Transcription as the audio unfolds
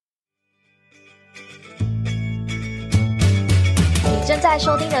在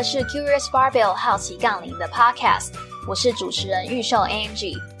收听的是 Curious Barbell 好奇杠铃的 Podcast， 我是主持人玉秀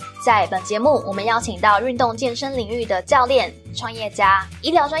Angie。在本节目，我们邀请到运动健身领域的教练、创业家、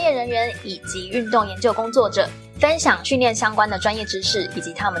医疗专业人员以及运动研究工作者，分享训练相关的专业知识以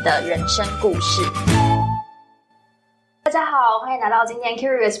及他们的人生故事。大家好，欢迎来到今天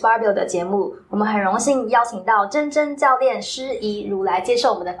Curious Barbell 的节目。我们很荣幸邀请到珍珍教练施怡如来接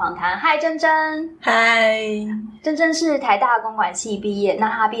受我们的访谈。嗨，珍珍。嗨，珍珍是台大公管系毕业，那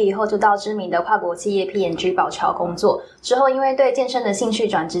她毕业以后就到知名的跨国企业 P&G 宝乔工作，之后因为对健身的兴趣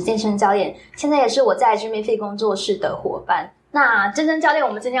转职健身教练，现在也是我在 Jimmy Fit 工作室的伙伴。那珍珍教练，我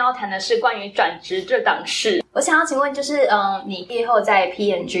们今天要谈的是关于转职这档事。我想要请问，就是你毕业后在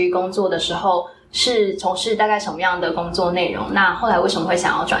P&G 工作的时候，是从事大概什么样的工作内容？那后来为什么会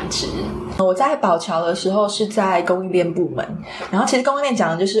想要转职？我在宝乔的时候是在供应链部门，然后其实供应链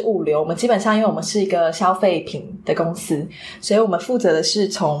讲的就是物流。我们基本上因为我们是一个消费品的公司，所以我们负责的是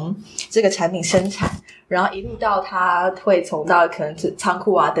从这个产品生产，然后一路到它会从到可能仓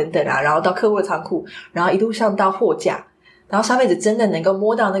库啊等等啊，然后到客户的仓库，然后一路上到货架，然后消费者真的能够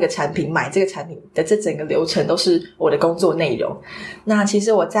摸到那个产品，买这个产品的这整个流程都是我的工作内容。那其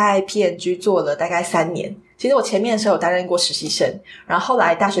实我在 P&G 做了大概3年，其实我前面的时候有担任过实习生，然后后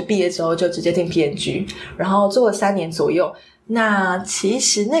来大学毕业之后就直接进 P&G， 然后做了3年左右。那其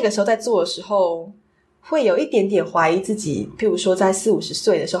实那个时候在做的时候会有一点点怀疑自己，譬如说在40-50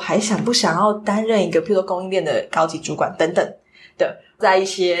岁的时候还想不想要担任一个譬如说供应链的高级主管等等的，在一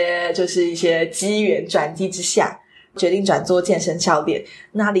些机缘转机之下决定转做健身教练。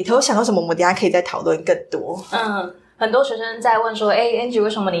那里头想到什么我们等一下可以再讨论更多。很多学生在问说Angie 为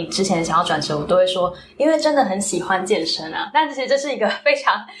什么你之前想要转职，我都会说因为真的很喜欢健身啊。但其实这是一个非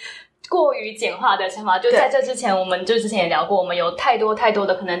常过于简化的想法，就在这之前我们就之前也聊过，我们有太多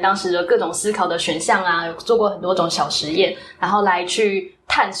的可能当时的各种思考的选项啊，有做过很多种小实验，然后来去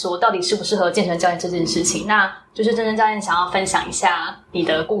探索到底适不适合健身教练这件事情。那就是珍珍教练想要分享一下你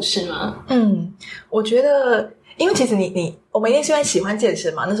的故事吗？我觉得因为其实我们一定是因为喜欢健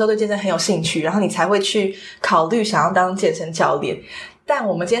身嘛，那时候对健身很有兴趣，然后你才会去考虑想要当健身教练。但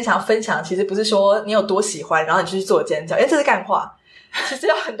我们今天想要分享其实不是说你有多喜欢然后你就去做健身教练，因为这是干话。其实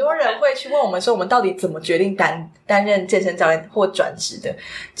有很多人会去问我们说我们到底怎么决定担任健身教练或转职的。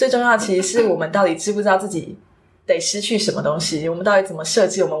最重要的其实是我们到底知不知道自己得失去什么东西，我们到底怎么设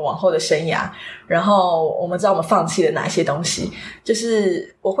计我们往后的生涯，然后我们知道我们放弃了哪一些东西。就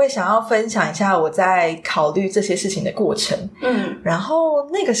是我会想要分享一下我在考虑这些事情的过程。然后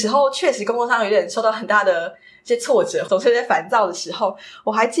那个时候确实工作上有点受到很大的一些挫折，总是有些烦躁的时候，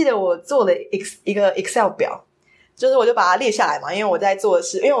我还记得我做了一个 Excel 表，就是我就把它列下来嘛，因为我在做的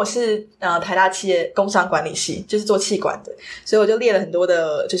是，因为我是台大企业工商管理系，就是做企管的，所以我就列了很多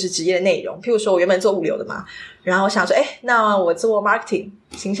的就是职业的内容。譬如说我原本做物流的嘛，然后我想说那我做 marketing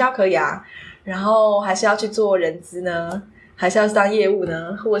行销可以啊，然后还是要去做人资呢，还是要当业务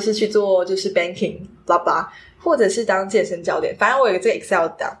呢，或者是去做就是 banking blah blah， 或者是当健身教练。反正我有这个 Excel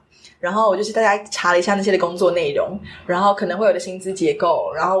档，然后我就是大家查了一下那些的工作内容，然后可能会有的薪资结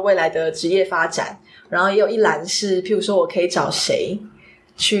构，然后未来的职业发展，然后也有一栏是譬如说我可以找谁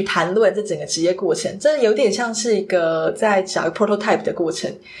去谈论这整个职业过程。这有点像是一个在找一个 prototype 的过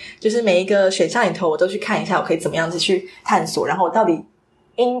程，就是每一个选项里头我都去看一下我可以怎么样子去探索，然后我到底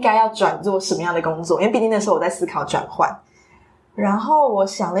应该要转做什么样的工作，因为毕竟那时候我在思考转换。然后我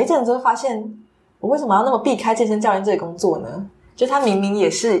想了一阵之后发现我为什么要那么避开健身教练这个工作呢？就它明明也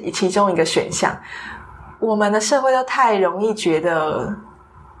是其中一个选项。我们的社会都太容易觉得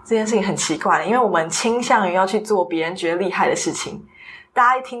这件事情很奇怪了，因为我们倾向于要去做别人觉得厉害的事情。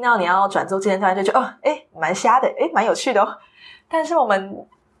大家一听到你要转做健身教练就觉得蛮瞎的，蛮有趣的哦。但是我们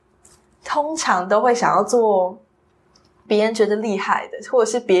通常都会想要做别人觉得厉害的，或者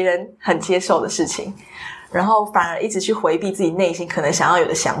是别人很接受的事情，然后反而一直去回避自己内心可能想要有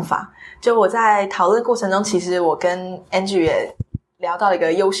的想法。就我在讨论过程中，其实我跟 Angie 也聊到了一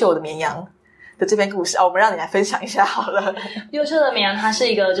个优秀的绵羊的这篇故事。我们让你来分享一下好了。优秀的绵羊他是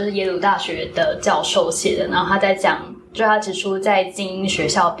一个就是耶鲁大学的教授写的，然后他在讲，就他指出在精英学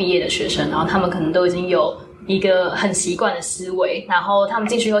校毕业的学生，然后他们可能都已经有一个很习惯的思维，然后他们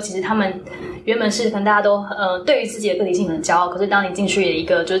进去以后，其实他们原本是可能大家都对于自己的个体性很骄傲，可是当你进去了一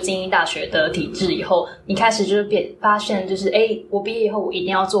个就是精英大学的体制以后，你开始就是发现就是我毕业以后我一定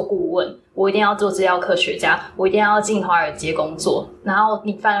要做顾问，我一定要做资料科学家，我一定要进华尔街工作，然后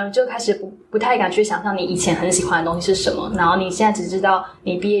你反而就开始不太敢去想象你以前很喜欢的东西是什么，然后你现在只知道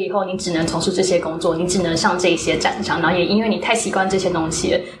你毕业以后你只能从事这些工作，你只能上这些展场，然后也因为你太习惯这些东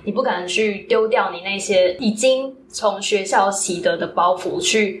西了，你不敢去丢掉你那些已经从学校习得的包袱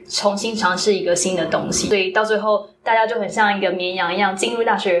去重新尝试一个新的东西，所以到最后大家就很像一个绵羊一样，进入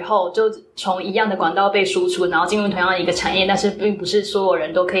大学以后就从一样的管道被输出，然后进入同样的一个产业，但是并不是所有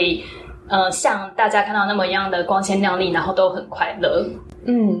人都可以像大家看到那么一样的光鲜亮丽，然后都很快乐。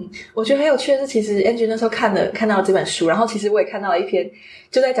我觉得很有趣的是，其实 Angie 那时候看到这本书，然后其实我也看到了一篇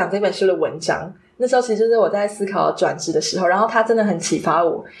就在讲这本书的文章。那时候其实就是我在思考转职的时候，然后它真的很启发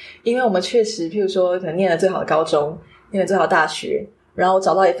我，因为我们确实譬如说可能念了最好的高中，念了最好的大学，然后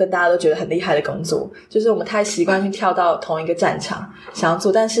找到一份大家都觉得很厉害的工作，就是我们太习惯去跳到同一个战场想要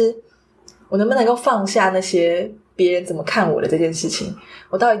做，但是我能不能够放下那些别人怎么看我的这件事情，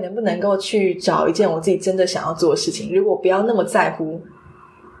我到底能不能够去找一件我自己真的想要做的事情，如果不要那么在乎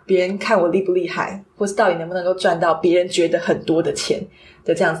别人看我厉不厉害，或是到底能不能够赚到别人觉得很多的钱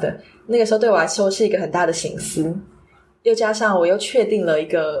的这样子的，那个时候对我来说是一个很大的省思，又加上我又确定了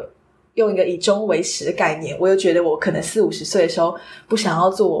用一个以终为始的概念，我又觉得我可能40-50岁的时候不想要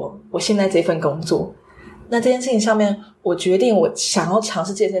做我现在这份工作，那这件事情上面我决定我想要尝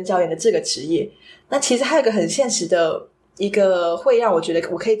试健身教练的这个职业。那其实还有一个很现实的一个会让我觉得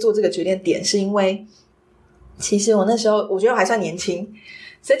我可以做这个决定点，是因为其实我那时候我觉得我还算年轻，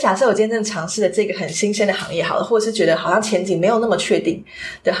所以假设我今天正尝试的这个很新鲜的行业好了，或者是觉得好像前景没有那么确定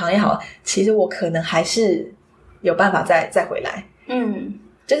的行业好了，其实我可能还是有办法再回来。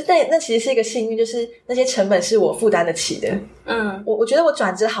就是那其实是一个幸运，就是那些成本是我负担得起的。我觉得我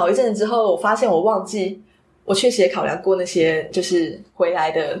转职好一阵子之后，我发现我忘记我确实也考量过那些就是回来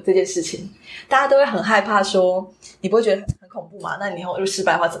的这件事情。大家都会很害怕说你不会觉得很恐怖吗？那你以后如果失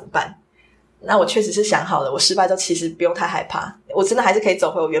败的话怎么办？那我确实是想好了，我失败之后其实不用太害怕，我真的还是可以走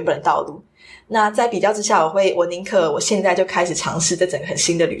回我原本的道路。那在比较之下，我宁可我现在就开始尝试这整个很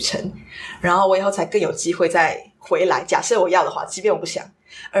新的旅程，然后我以后才更有机会再回来，假设我要的话，即便我不想，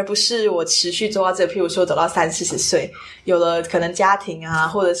而不是我持续做到这，譬如说走到30-40岁，有了可能家庭啊，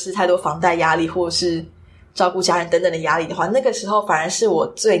或者是太多房贷压力，或者是照顾家人等等的压力的话，那个时候反而是我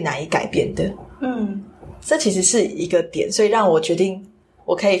最难以改变的。这其实是一个点，所以让我决定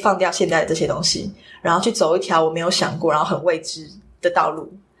我可以放掉现在的这些东西，然后去走一条我没有想过然后很未知的道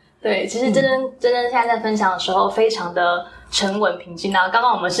路。对，其实真真现在在分享的时候非常的沉稳平静啊。刚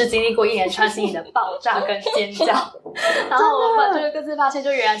刚我们是经历过一连串心理的爆炸跟尖叫，然后我们就是各自发现，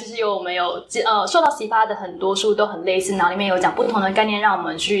就原来就是我们有受到启发的很多书都很类似，然后里面有讲不同的概念，让我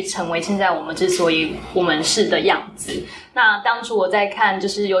们去成为现在我们之所以我们是的样子。那当初我在看就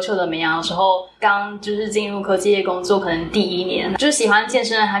是优秀的绵羊的时候，刚就是进入科技业工作，可能第1年，就是喜欢健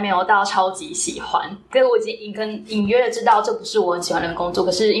身还没有到超级喜欢，可是我已经隐约的知道这不是我很喜欢的工作，可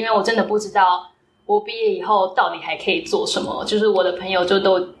是因为我真的不知道我毕业以后到底还可以做什么，就是我的朋友就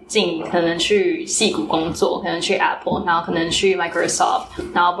都可能去矽谷工作，可能去 Apple， 然后可能去 Microsoft，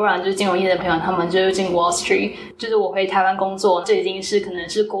 然后不然就是金融业的朋友他们就是进 Wall Street。 就是我回台湾工作，这已经是可能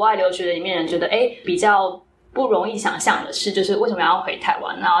是国外留学的里面人觉得比较不容易想象的事，就是为什么要回台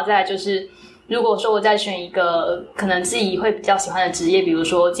湾。然后再来就是如果说我再选一个可能自己会比较喜欢的职业，比如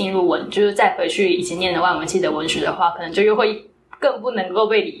说进入就是再回去以前念的外文系的文学的话，可能就又会更不能够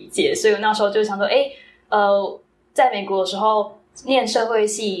被理解。所以我那时候就想说在美国的时候念社会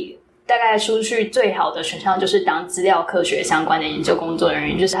系，大概出去最好的选项就是当资料科学相关的研究工作人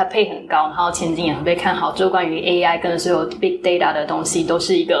员，就是它配很高，然后前景也很被看好，就关于 AI 跟所有 Big Data 的东西都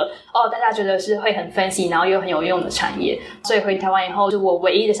是一个大家觉得是会很分析然后又很有用的产业。所以回台湾以后，就我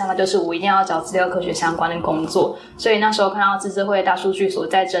唯一的想法就是我一定要找资料科学相关的工作。所以那时候看到资治会大数据所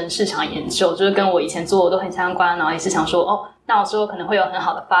在征市场研究，就是跟我以前做的都很相关，然后也是想说那我之后可能会有很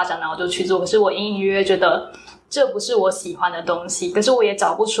好的发展，然后我就去做。可是我隐隐约约觉得这不是我喜欢的东西，可是我也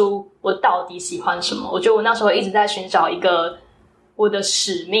找不出我到底喜欢什么。我觉得我那时候一直在寻找一个我的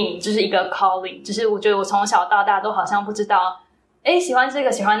使命，就是一个 calling， 就是我觉得我从小到大都好像不知道喜欢这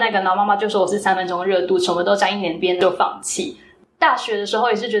个喜欢那个，然后妈妈就说我是3分钟热度，什么都沾一点边就放弃。大学的时候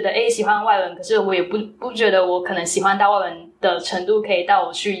也是觉得喜欢外文，可是我也不觉得我可能喜欢到外文的程度可以到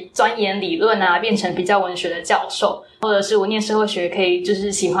我去钻研理论啊，变成比较文学的教授，或者是我念社会学可以就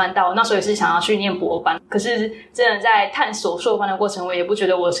是喜欢到，那时候也是想要去念博班，可是真的在探索硕班的过程，我也不觉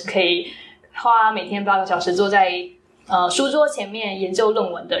得我是可以花每天8个小时坐在书桌前面研究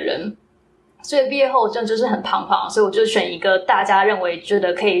论文的人。所以毕业后我真的就是很胖胖，所以我就选一个大家认为觉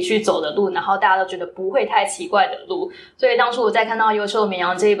得可以去走的路，然后大家都觉得不会太奇怪的路。所以当初我在看到《优秀的绵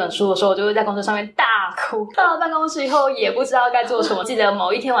羊》这一本书的时候，我就会在公车上面大哭。到了办公室以后也不知道该做什么。记得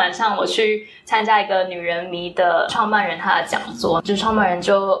某一天晚上我去参加一个女人迷的创办人他的讲座，就是创办人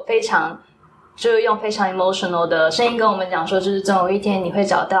就用非常 emotional 的声音跟我们讲说，就是总有一天你会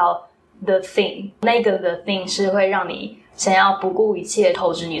找到 the thing， 那个 the thing 是会让你想要不顾一切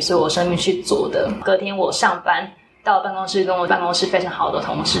投资你所有生命去做的。隔天我上班，到办公室跟我办公室非常好的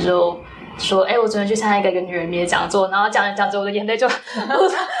同事就说我昨天去参加一个女人迷的讲座，然后讲着我的眼泪就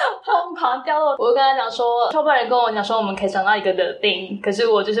疯狂掉落。我就跟他讲说，创办人跟我讲说我们可以找到一个的定，可是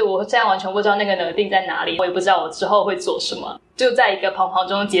我现在完全不知道那个的定在哪里，我也不知道我之后会做什么，就在一个彷徨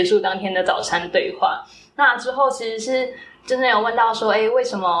中结束当天的早餐对话。那之后其实是真的有问到说为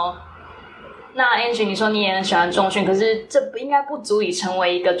什么那 Angie 你说你也很喜欢重训，可是这应该不足以成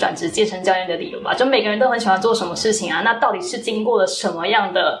为一个转职健身教练的理由吧？就每个人都很喜欢做什么事情啊，那到底是经过了什么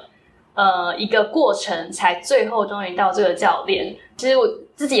样的一个过程才最后终于到这个教练？其实我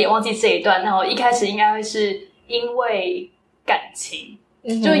自己也忘记这一段，然后一开始应该会是因为感情，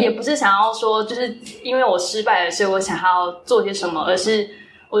就也不是想要说就是因为我失败了所以我想要做些什么，而是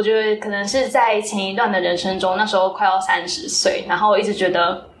我觉得可能是在前一段的人生中，那时候快要30岁，然后我一直觉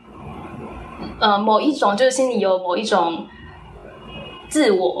得某一种就是心里有某一种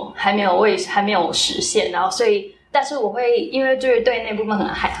自我还没有实现，然后所以但是我会因为就是对那部分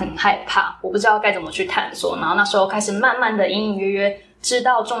很害怕，我不知道该怎么去探索，然后那时候开始慢慢的隐隐约约知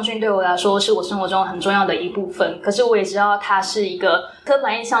道重训对我来说是我生活中很重要的一部分，可是我也知道它是一个刻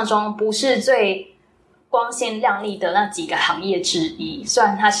板印象中不是最光鲜亮丽的那几个行业之一，虽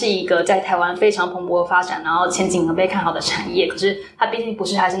然它是一个在台湾非常蓬勃发展然后前景很被看好的产业，可是它毕竟不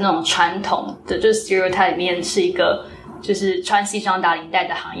是还是那种传统的就是 stereotype 里面是一个就是穿西装打领带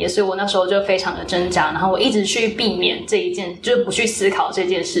的行业，所以我那时候就非常的挣扎，然后我一直去避免这一件，就是不去思考这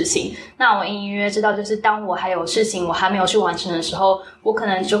件事情。那我隐隐约约知道，就是当我还有事情我还没有去完成的时候，我可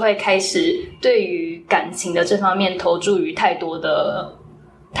能就会开始对于感情的这方面投注于太多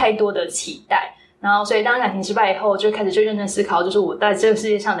的期待，然后所以当感情失败以后，就开始去认真思考，就是我在这个世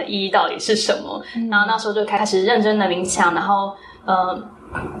界上的意义到底是什么。然后那时候就开始认真的冥想，然后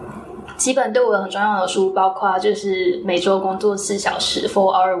基本对我很重要的书包括就是每周工作4小时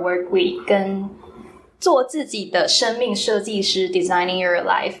 4-hour work week 跟做自己的生命设计师 Designing Your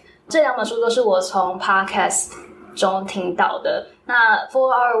Life， 这两本书都是我从 podcast 中听到的。那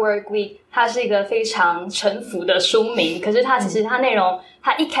 4-hour work week 它是一个非常沉浮的书名，可是它其实它内容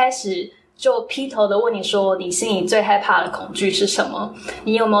它一开始就劈头的问你说你心里最害怕的恐惧是什么，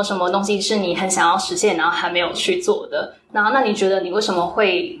你有没有什么东西是你很想要实现然后还没有去做的，然后那你觉得你为什么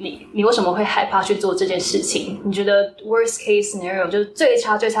会害怕去做这件事情，你觉得 worst case scenario 就是最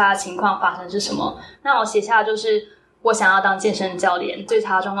差的情况发生是什么。那我写下就是我想要当健身教练，最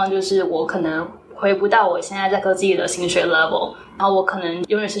差的状况就是我可能回不到我现在在科技的薪水 level， 然后我可能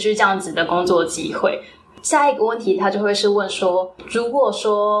永远失去这样子的工作机会。下一个问题他就会是问说，如果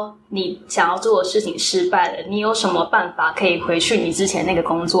说你想要做的事情失败了，你有什么办法可以回去你之前那个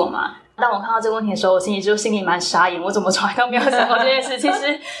工作吗？当我看到这个问题的时候，我心里蛮傻眼，我怎么从来都没有想过这件事。其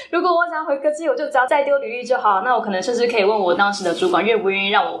实如果我想回科技，我就只要再丢履历就好，那我可能甚至可以问我当时的主管愿不愿意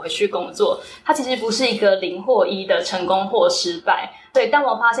让我回去工作。它其实不是一个0或1的成功或失败，所以当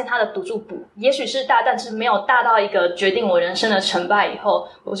我发现它的赌注也许是大，但是没有大到一个决定我人生的成败以后，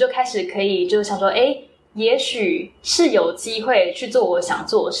我就开始可以就是想说也许是有机会去做我想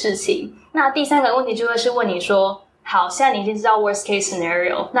做的事情。那第三个问题就会是问你说，好，现在你已经知道 worst case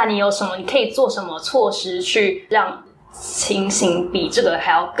scenario， 那你有什么，你可以做什么措施去让情形比这个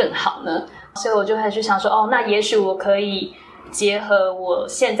还要更好呢？所以我就开始去想说，那也许我可以结合我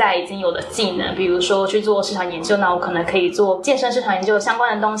现在已经有的技能，比如说去做市场研究，那我可能可以做健身市场研究相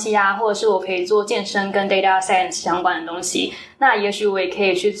关的东西啊，或者是我可以做健身跟 data science 相关的东西。那也许我也可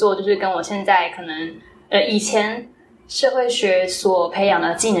以去做就是跟我现在可能以前社会学所培养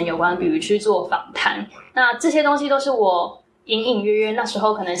的技能有关，比如去做访谈。那这些东西都是我隐隐约约那时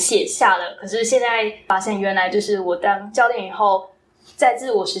候可能写下了，可是现在发现原来就是我当教练以后，在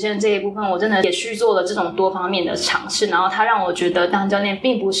自我实现这一部分，我真的也去做了这种多方面的尝试，然后它让我觉得当教练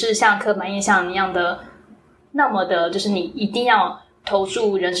并不是像刻板印象一样的那么的就是你一定要投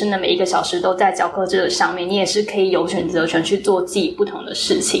注人生的每一个小时都在教课这个上面，你也是可以有选择权去做自己不同的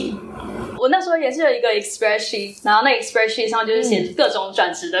事情。我那时候也是有一个 Express sheet， 然后那 Express sheet 上就是写各种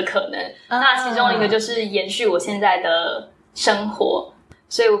转职的可能，那其中一个就是延续我现在的生活，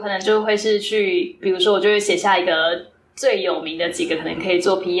所以我可能就会是去，比如说我就会写下一个最有名的几个可能可以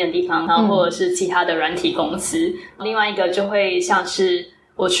做 PE 的地方，然后或者是其他的软体公司，另外一个就会像是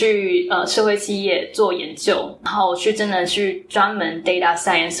我去社会企业做研究，然后我去真的去专门 data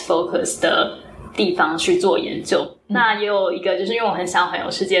science focus 的地方去做研究。那也有一个就是因为我很想环游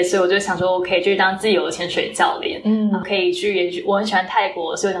世界，所以我就想说我可以去当自由潜水教练，可以去我很喜欢泰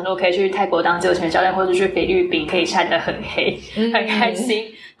国，所以我想说我可以去泰国当自由潜水教练，或者去菲律宾可以晒得很黑，很开心。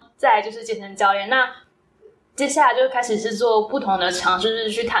再来就是健身教练，那接下来就开始是做不同的尝试，就是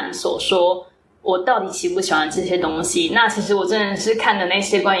去探索说我到底喜不喜欢这些东西。那其实我真的是看的那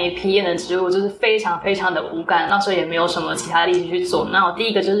些关于 PM 的职务就是非常非常的无感，那时候也没有什么其他力气去做。那我第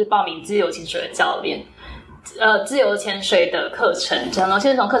一个就是报名自由潜水的教练，自由潜水的课程，然后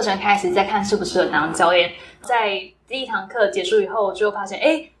先从课程开始再看适不适合当教练。在第一堂课结束以后，我就发现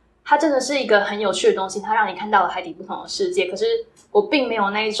它真的是一个很有趣的东西，它让你看到了海底不同的世界。可是我并没有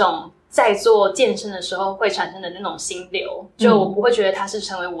那一种在做健身的时候会产生的那种心流，就我不会觉得它是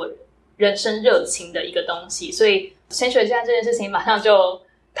成为我人生热情的一个东西，所以潜水这件事情马上就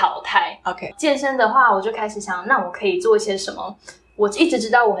淘汰。 OK， 健身的话我就开始想，那我可以做一些什么。我一直知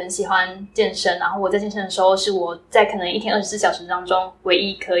道我很喜欢健身，然后我在健身的时候是我在可能一天24小时当中唯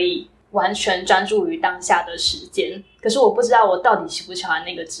一可以完全专注于当下的时间。可是我不知道我到底喜不喜欢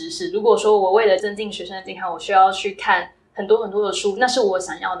那个知识。如果说我为了增进学生的健康，我需要去看很多很多的书，那是我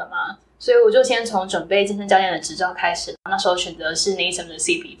想要的吗？所以我就先从准备健身教练的执照开始，那时候选择的是 NASM 的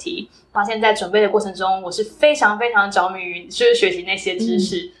CPT， 发现在准备的过程中我是非常非常着迷于就是学习那些知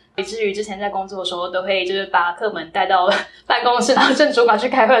识，以至于之前在工作的时候都会就是把课本带到办公室，然后正主管去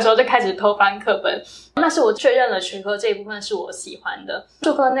开会的时候就开始偷翻课本。那是我确认了学科这一部分是我喜欢的。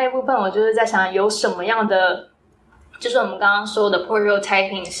术科那一部分我就是在想有什么样的，就是我们刚刚说的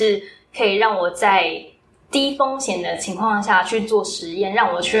prototyping 是可以让我在低风险的情况下去做实验，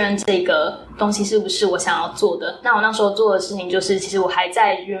让我确认这个东西是不是我想要做的。那我那时候做的事情就是，其实我还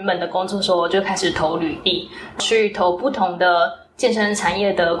在原本的工作的时候，我就开始投履历，去投不同的健身产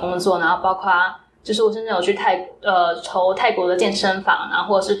业的工作，然后包括就是我甚至有去投泰国的健身房，然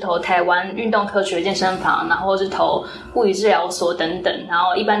后或者是投台湾运动科学健身房，然后或是投物理治疗所等等，然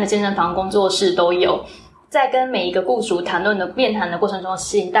后一般的健身房工作室都有。在跟每一个雇主谈论的面谈的过程中，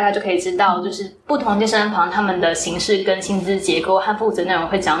其实大概就可以知道，就是不同健身房他们的形式跟薪资结构和负责内容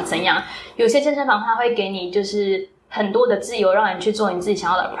会讲怎样。有些健身房它会给你就是很多的自由，让你去做你自己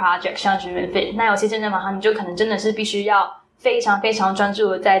想要的 project， 像是 fit。那有些健身房它你就可能真的是必须要非常非常专注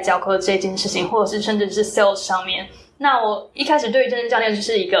的在教课这件事情，或者是甚至是 sales 上面。那我一开始对于健身教练就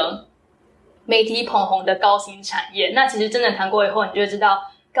是一个媒体捧红的高薪产业，那其实真的谈过以后，你就会知道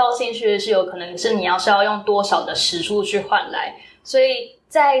高薪确实是有可能是你是要用多少的时数去换来。所以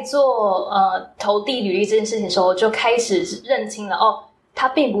在做投递履历这件事情的时候，就开始认清了它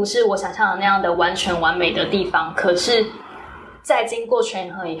并不是我想象的那样的完全完美的地方，可是在经过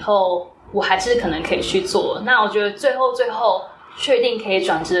权衡以后，我还是可能可以去做。那我觉得最后确定可以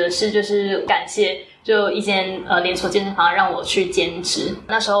转职的是，就是感谢就一间连锁健身房让我去兼职。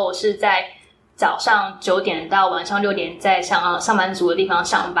那时候我是在早上9点到晚上6点在上班族的地方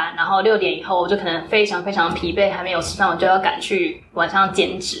上班，然后6点以后我就可能非常非常疲惫，还没有吃饭，我就要赶去晚上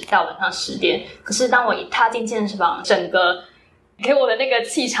兼职到晚上10点。可是当我一踏进健身房，整个给我的那个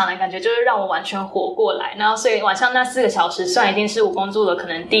气场的感觉就是让我完全活过来。然后所以晚上那4个小时虽然一定是我工作的可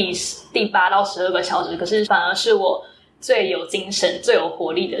能第8到12个小时，可是反而是我最有精神最有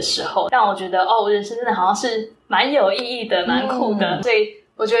活力的时候，让我觉得我人生真的好像是蛮有意义的，蛮酷的。所以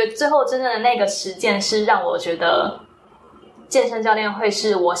我觉得最后真正的那个实践是让我觉得健身教练会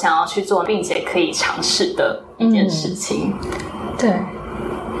是我想要去做并且可以尝试的一件事情。对。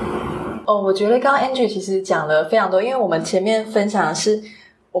我觉得刚刚 Angie 其实讲了非常多，因为我们前面分享的是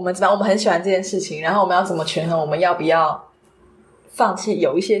我们很喜欢这件事情，然后我们要怎么权衡我们要不要放弃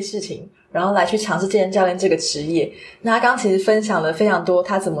有一些事情，然后来去尝试健身教练这个职业。那他刚刚其实分享了非常多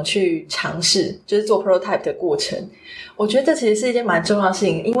他怎么去尝试就是做 prototype 的过程。我觉得这其实是一件蛮重要的事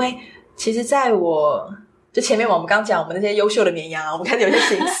情，因为其实在就前面我们刚讲我们那些优秀的绵羊我们开始有一些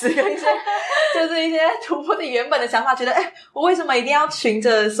心思跟一些就是一些突破自己原本的想法，觉得我为什么一定要循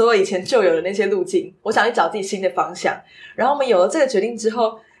着所有以前旧有的那些路径，我想去找自己新的方向。然后我们有了这个决定之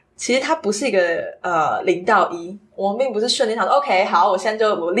后，其实它不是一个0到1，我们并不是瞬间想说 OK 好，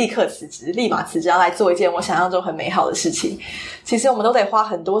我立刻辞职，立马辞职，然后来做一件我想象中很美好的事情。其实我们都得花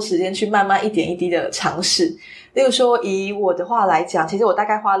很多时间去慢慢一点一滴的尝试。例如说以我的话来讲，其实我大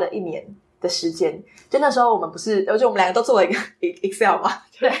概花了1年的时间。就那时候我们不是，而且我们2个都做了一个 Excel 嘛，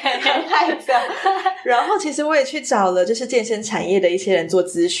对Excel 然后其实我也去找了就是健身产业的一些人做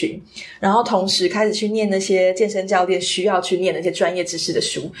咨询，然后同时开始去念那些健身教练需要去念那些专业知识的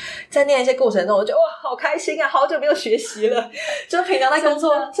书。在念一些过程中，我就哇好开心啊，好久没有学习了。就平常在工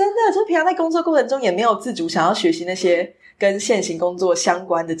作真的就平常在工作过程中也没有自主想要学习那些跟现行工作相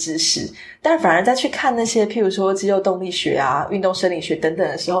关的知识，但反而在去看那些譬如说肌肉动力学啊、运动生理学等等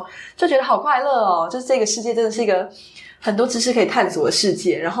的时候，就觉得好快乐哦。就是这个世界真的是一个很多知识可以探索的世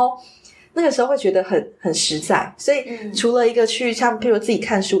界，然后那个时候会觉得很实在。所以除了一个去像譬如自己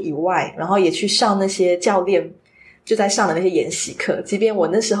看书以外，然后也去上那些教练就在上的那些研习课，即便我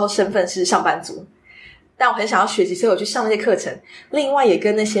那时候身份是上班族，但我很想要学习，所以我去上那些课程。另外也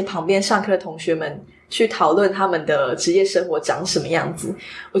跟那些旁边上课的同学们去讨论他们的职业生活长什么样子。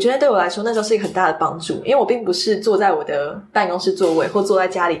我觉得对我来说那时候是一个很大的帮助，因为我并不是坐在我的办公室座位或坐在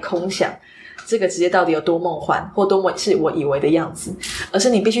家里空想这个职业到底有多梦幻或多么是我以为的样子，而是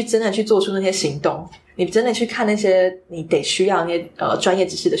你必须真的去做出那些行动，你真的去看那些你得需要那些专业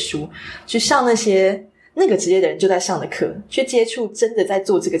知识的书，去上那个职业的人就在上的课，去接触真的在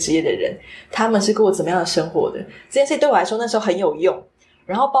做这个职业的人，他们是过怎么样的生活的。这件事对我来说那时候很有用。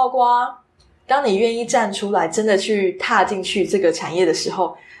然后包括当你愿意站出来真的去踏进去这个产业的时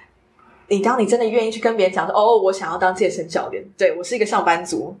候，当你真的愿意去跟别人讲说我想要当健身教练，对，我是一个上班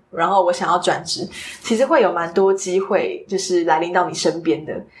族，然后我想要转职，其实会有蛮多机会就是来临到你身边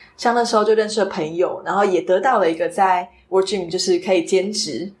的。像那时候就认识了朋友，然后也得到了一个在 World Gym 就是可以兼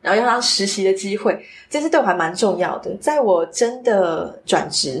职然后要当实习的机会，这是对我还蛮重要的。在我真的转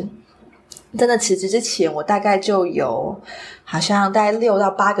职真的辞职之前，我大概就有好像大概6到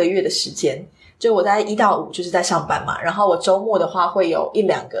8个月的时间，就我在1到5就是在上班嘛，然后我周末的话会有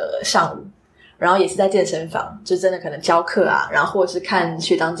1-2个上午，然后也是在健身房，就真的可能教课啊，然后或者是看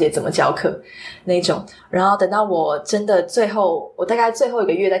学长姐怎么教课那种。然后等到我真的我大概最后1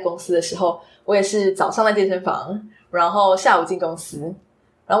个月在公司的时候，我也是早上在健身房，然后下午进公司，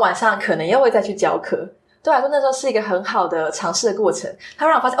然后晚上可能又会再去教课。对我来说那时候是一个很好的尝试的过程，它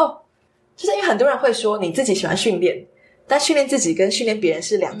让我发现就是因为很多人会说你自己喜欢训练，但训练自己跟训练别人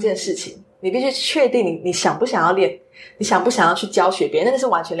是2件事情，你必须确定你想不想要练，你想不想要去教学别人，那是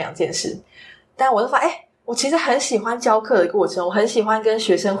完全2件事。但我就发现我其实很喜欢教课的过程，我很喜欢跟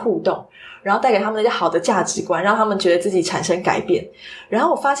学生互动，然后带给他们那些好的价值观，让他们觉得自己产生改变。然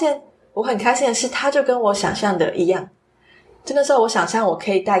后我发现我很开心的是，他就跟我想象的一样，就那时候我想象我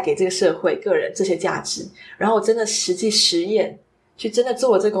可以带给这个社会个人这些价值，然后我真的实际实验去真的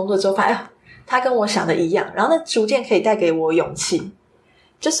做了这个工作之后，发现他跟我想的一样，然后那逐渐可以带给我勇气。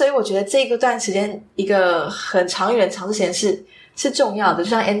就所以我觉得这个段时间一个很长远的尝试时间是重要的。就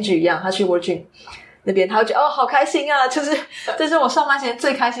像 Angie 一样，他去 World Gym 那边，他会觉得好开心啊，就是这是我上班时间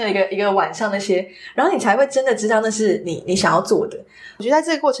最开心的一个晚上那些，然后你才会真的知道那是你想要做的。我觉得在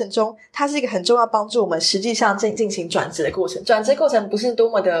这个过程中，它是一个很重要帮助我们实际上进行转职的过程。转职过程不是多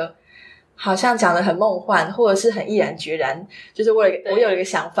么的好像讲得很梦幻，或者是很毅然决然，就是我有一个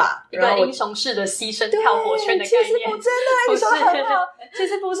想法，一个英雄式的牺牲跳火圈的概念。其实不真的，你说得很好。其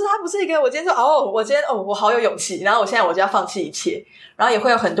实不是，它不是一个我今天说我今天我好有勇气，然后我现在我就要放弃一切。然后也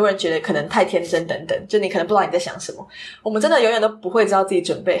会有很多人觉得可能太天真等等，就你可能不知道你在想什么。我们真的永远都不会知道自己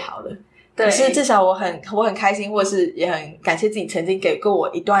准备好了。可是至少我很开心，或者是也很感谢自己曾经给过我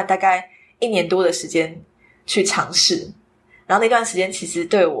一段大概1年多的时间去尝试。然后那段时间其实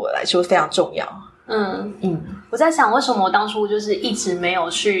对我来说非常重要。我在想为什么我当初就是一直没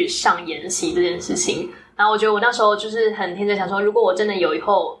有去上研习这件事情。然后我觉得我那时候就是很天真想说，如果我真的有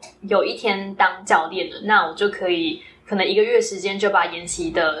一天当教练了，那我就可以可能1个月时间就把研习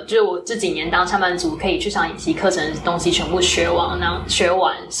的，就是我这几年当上班族可以去上研习课程的东西全部学完。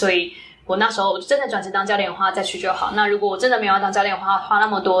所以我那时候真的转职当教练的话再去就好。那如果我真的没有要当教练的话，花那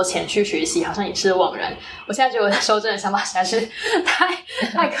么多钱去学习好像也是枉然。我现在觉得我那时候真的想法实在是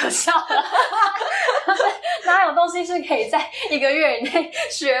太可笑了。哪有东西是可以在1个月以内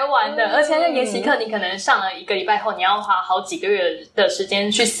学完的？而且那研习课你可能上了1个礼拜后，你要花好几个月的时间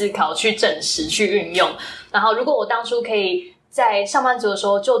去思考、去证实、去运用。然后如果我当初可以在上班族的时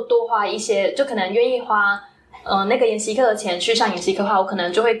候就多花一些，就可能愿意花那个研习课的钱去上研习课的话，我可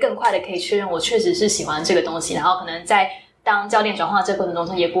能就会更快的可以确认我确实是喜欢这个东西，然后可能在当教练转化这个过程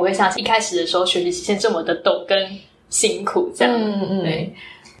中也不会像一开始的时候学习期间这么的陡跟辛苦这样。对。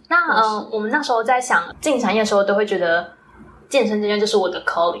那我们那时候在想进产业的时候都会觉得健身这件就是我的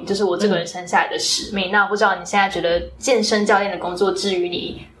calling， 就是我这个人生下来的使命。那不知道你现在觉得健身教练的工作之于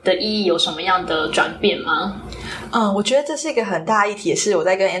你的意义有什么样的转变吗？我觉得这是一个很大的议题，也是我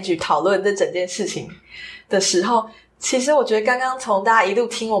在跟 Angie 讨论这整件事情的时候，其实我觉得刚刚从大家一路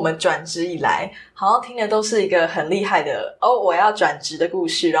听我们转职以来，好像听的都是一个很厉害的我要转职的故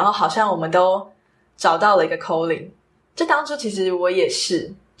事，然后好像我们都找到了一个 calling。就当初其实我也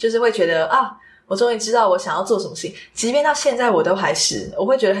是就是会觉得我终于知道我想要做什么事情，即便到现在我都还是，我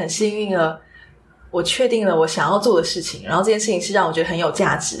会觉得很幸运了，我确定了我想要做的事情，然后这件事情是让我觉得很有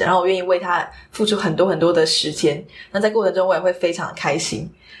价值的，然后我愿意为它付出很多很多的时间，那在过程中我也会非常的开心。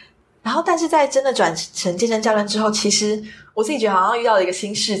然后但是在真的转成健身教练之后，其实我自己觉得好像遇到了一个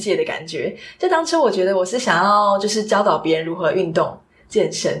新世界的感觉。就当初我觉得我是想要就是教导别人如何运动健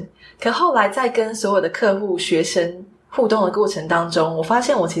身，可后来在跟所有的客户学生互动的过程当中，我发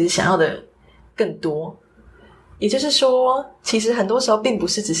现我其实想要的更多。也就是说，其实很多时候并不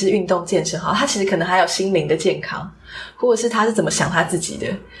是只是运动健身好，他其实可能还有心灵的健康，或者是他是怎么想他自己的。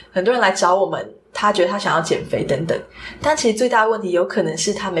很多人来找我们，他觉得他想要减肥等等，但其实最大的问题有可能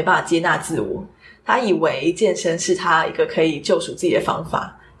是他没办法接纳自我，他以为健身是他一个可以救赎自己的方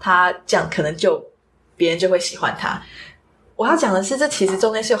法，他这样可能别人就会喜欢他。我要讲的是，这其实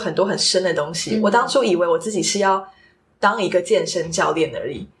中间是有很多很深的东西。我当初以为我自己是要当一个健身教练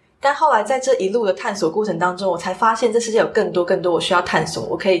而已，但后来在这一路的探索过程当中，我才发现这世界有更多我需要探索，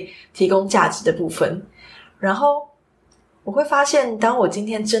我可以提供价值的部分。然后我会发现，当我今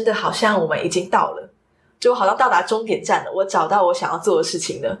天真的好像我们已经到了，就好像到达终点站了，我找到我想要做的事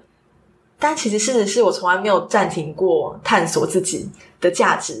情了，但其实事实是我从来没有暂停过探索自己的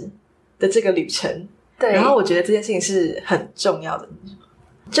价值的这个旅程。对，然后我觉得这件事情是很重要的，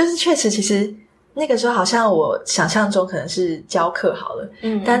就是确实其实那个时候好像我想象中可能是教课好了，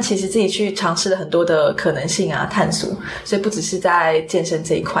但其实自己去尝试了很多的可能性啊，探索，所以不只是在健身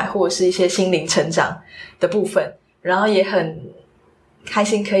这一块，或者是一些心灵成长的部分，然后也很开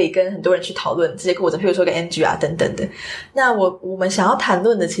心可以跟很多人去讨论这些过程，譬如说跟 Angie 啊等等的。那我们想要谈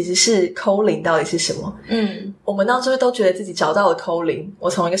论的其实是 calling 到底是什么。我们当初都觉得自己找到了 calling， 我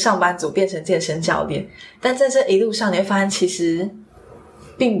从一个上班族变成健身教练，但在这一路上你会发现其实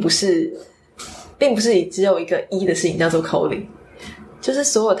并不是只有一个的事情叫做 calling， 就是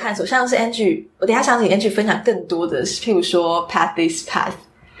所有探索，像是 Angie， 我等一下想请 Angie 分享更多的，譬如说 pathless path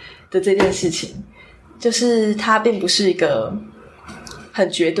的这件事情，就是它并不是一个很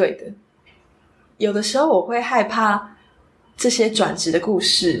绝对的。有的时候我会害怕这些转职的故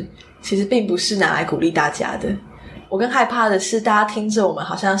事其实并不是拿来鼓励大家的，我更害怕的是大家听着我们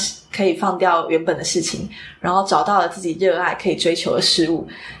好像可以放掉原本的事情，然后找到了自己热爱可以追求的事物，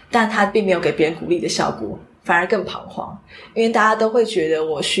但它并没有给别人鼓励的效果，反而更彷徨。因为大家都会觉得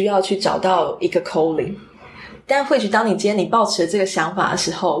我需要去找到一个 calling， 但或许当你今天你抱持了这个想法的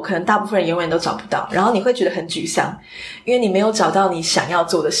时候，可能大部分人永远都找不到，然后你会觉得很沮丧，因为你没有找到你想要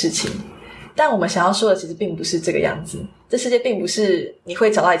做的事情。但我们想要说的其实并不是这个样子，这世界并不是你会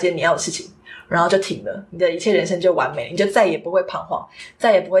找到一件你要的事情然后就停了，你的一切人生就完美，你就再也不会彷徨，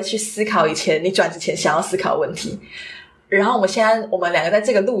再也不会去思考以前你转职前想要思考的问题。然后我们两个在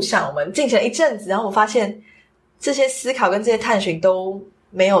这个路上，我们进行了一阵子，然后我发现这些思考跟这些探寻都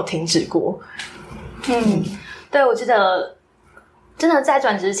没有停止过。对，我记得真的在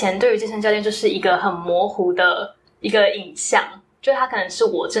转职前，对于健身教练就是一个很模糊的一个影像，就是他可能是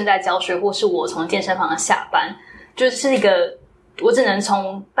我正在教学，或是我从健身房下班，就是一个我只能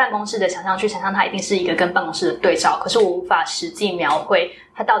从办公室的想象去想象它一定是一个跟办公室的对照，可是我无法实际描绘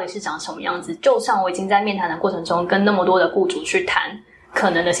它到底是长什么样子。就算我已经在面谈的过程中跟那么多的雇主去谈可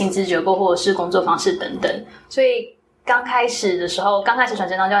能的薪资结构或者是工作方式等等，所以刚开始转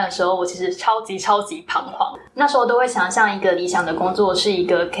正当教练的时候，我其实超级彷徨。那时候都会想象一个理想的工作是一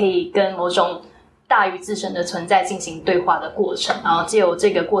个可以跟某种大于自身的存在进行对话的过程，然后藉由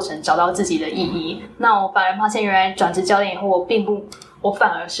这个过程找到自己的意义。那我反而发现原来转职教练以后，我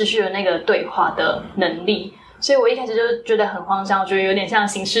反而失去了那个对话的能力，所以我一开始就觉得很慌张，我觉得有点像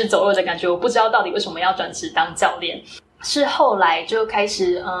行尸走肉的感觉，我不知道到底为什么要转职当教练。是后来就开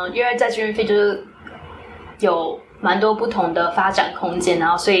始因为在军人费就是有蛮多不同的发展空间，然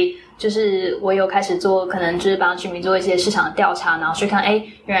后所以就是我有开始做，可能就是帮居民做一些市场的调查，然后去看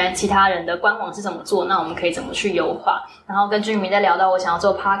原来其他人的官网是怎么做，那我们可以怎么去优化。然后跟居民在聊到我想要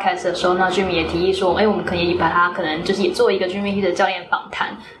做 podcast 的时候，那居民也提议说我们可以把它可能就是也做一个居民的教练访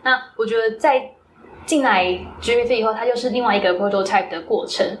谈。那我觉得在进来居民以后，它就是另外一个 prototype 的过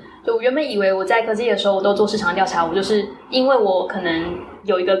程。就我原本以为我在科技的时候我都做市场调查，我就是因为我可能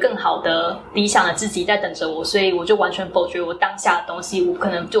有一个更好的理想的自己在等着我，所以我就完全否决我当下的东西，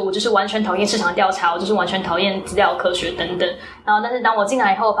我就是完全讨厌市场调查，我就是完全讨厌资料科学等等。然后但是当我进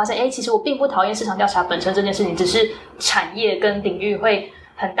来以后发现其实我并不讨厌市场调查本身这件事情，只是产业跟领域会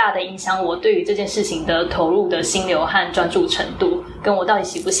很大的影响我对于这件事情的投入的心流和专注程度，跟我到底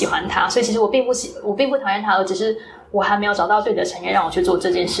喜不喜欢它。所以其实我并不讨厌它，而只是我还没有找到对的产业让我去做这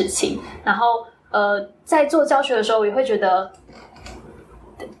件事情。然后在做教学的时候，我也会觉得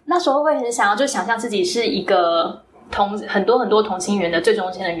那时候会很想要就想象自己是一个很多同心圆的最中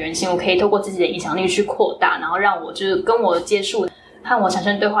间的圆心，我可以透过自己的影响力去扩大，然后让我就是跟我接触和我产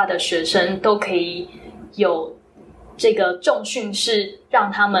生对话的学生都可以有这个重训，是让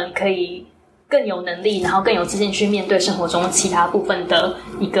他们可以更有能力，然后更有自信去面对生活中其他部分的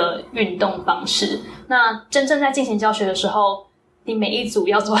一个运动方式。那真正在进行教学的时候，你每一组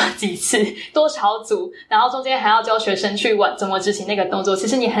要做几次，多少组，然后中间还要教学生去怎么执行那个动作，其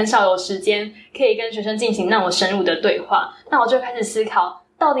实你很少有时间可以跟学生进行那么深入的对话。那我就开始思考，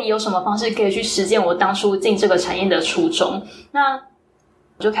到底有什么方式可以去实践我当初进这个产业的初衷。那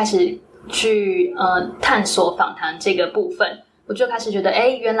我就开始去探索访谈这个部分，我就开始觉得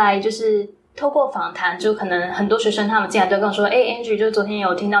原来就是透过访谈，就可能很多学生他们进来都跟我说Angie 就是昨天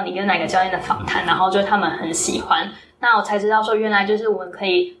有听到你跟哪个教练的访谈，然后就他们很喜欢。那我才知道说原来就是我们可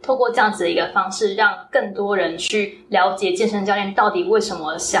以透过这样子的一个方式，让更多人去了解健身教练到底为什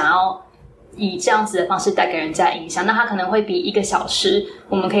么想要以这样子的方式带给人家影响。那他可能会比1个小时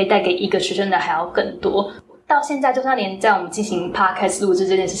我们可以带给一个学生的还要更多。到现在就算连在我们进行 podcast 录制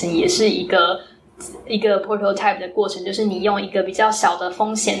这件事情也是一个 prototype 的过程，就是你用一个比较小的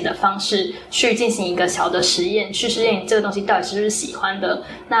风险的方式去进行一个小的实验，去实验你这个东西到底是不是喜欢的。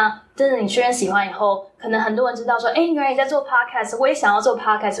那真的你确认喜欢以后，可能很多人知道说原来你在做 podcast， 我也想要做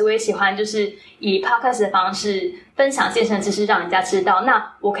podcast， 我也喜欢就是以 podcast 的方式分享健身知识让人家知道，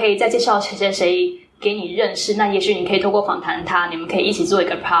那我可以再介绍谁谁谁给你认识，那也许你可以透过访谈他，你们可以一起做一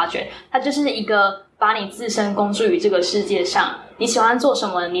个 project。 它就是一个把你自身公诸于这个世界上，你喜欢做什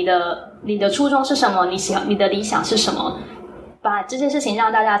么，你的初衷是什么，你的理想是什么，把这件事情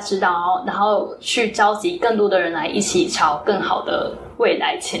让大家知道，然后去召集更多的人来一起朝更好的未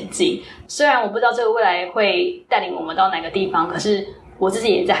来前进。虽然我不知道这个未来会带领我们到哪个地方，可是我自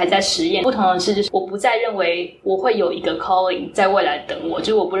己也还在实验。不同的是，就是我不再认为我会有一个 calling 在未来等我，就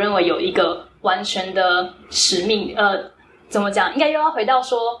是我不认为有一个完全的使命。怎么讲？应该又要回到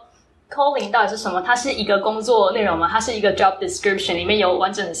说calling 到底是什么？它是一个工作内容吗？它是一个 job description 里面有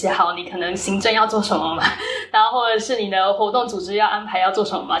完整的写好你可能行政要做什么吗？然后或者是你的活动组织要安排要做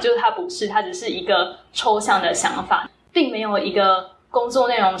什么吗？就是它不是，它只是一个抽象的想法，并没有一个工作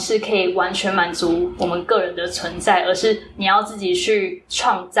内容是可以完全满足我们个人的存在，而是你要自己去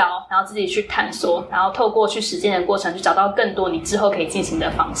创造，然后自己去探索，然后透过去实践的过程去找到更多你之后可以进行的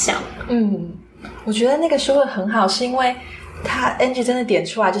方向。我觉得那个说的很好，是因为他 Angie 真的点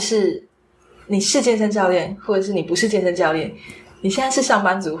出来，就是你是健身教练或者是你不是健身教练，你现在是上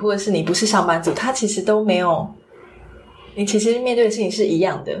班族或者是你不是上班族，他其实都没有，你其实面对的事情是一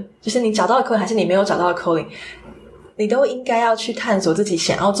样的，就是你找到的 calling 还是你没有找到的 calling， 你都应该要去探索自己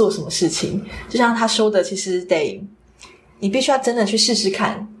想要做什么事情。就像他说的，其实你必须要真的去试试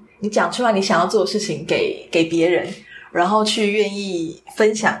看，你讲出来你想要做的事情给别人，然后去愿意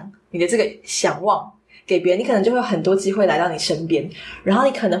分享你的这个想望给别人，你可能就会有很多机会来到你身边，然后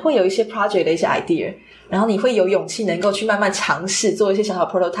你可能会有一些 project 的一些 idea， 然后你会有勇气能够去慢慢尝试做一些小小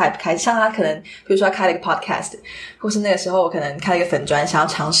prototype， 开始像他可能比如说他开了一个 podcast， 或是那个时候我可能开了一个粉专，想要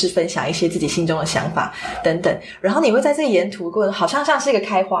尝试分享一些自己心中的想法等等，然后你会在这个沿途过程好像是一个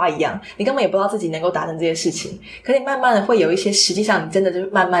开花一样，你根本也不知道自己能够达成这些事情，可你慢慢的会有一些实际上你真的就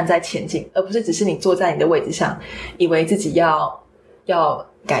慢慢在前进，而不是只是你坐在你的位置上以为自己要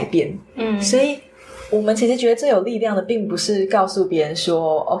改变。所以我们其实觉得最有力量的并不是告诉别人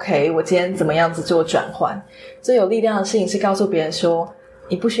说 OK 我今天怎么样子做转换，最有力量的事情是告诉别人说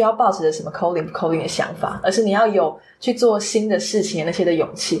你不需要抱持着什么 calling 不 calling 的想法，而是你要有去做新的事情的那些的勇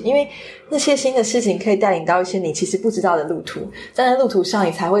气，因为那些新的事情可以带领到一些你其实不知道的路途，在那路途上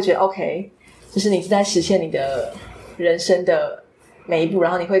你才会觉得 OK 就是你是在实现你的人生的每一步，然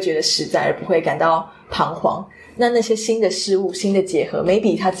后你会觉得实在而不会感到彷徨。那些新的事物新的结合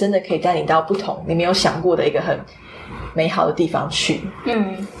maybe 它真的可以带你到不同你没有想过的一个很美好的地方去。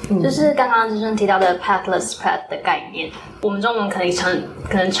就是刚刚就是提到的 pathless path 的概念，我们中文可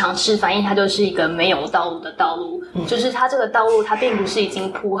能尝试翻译它就是一个没有道路的道路，就是它这个道路它并不是已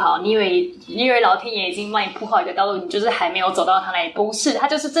经铺好，你以为老天爷已经帮你铺好一个道路，你就是还没有走到它那里，不是，它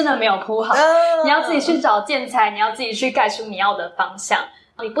就是真的没有铺好，你要自己去找建材，你要自己去盖出你要的方向，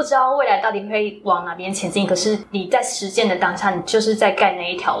你不知道未来到底会往哪边前进，可是你在实践的当下你就是在盖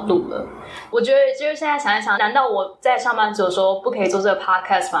那一条路了。我觉得就是现在想一想，难道我在上班族的时候不可以做这个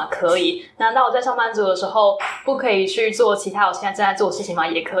podcast 吗？可以。难道我在上班族的时候不可以去做其他我现在正在做的事情吗？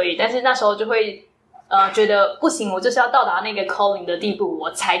也可以。但是那时候就会觉得不行，我就是要到达那个 calling 的地步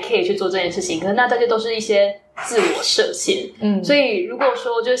我才可以去做这件事情，可是那这些都是一些自我设限。所以如果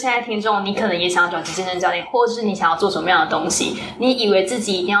说就是现在听众你可能也想转职健身教练，或者是你想要做什么样的东西，你以为自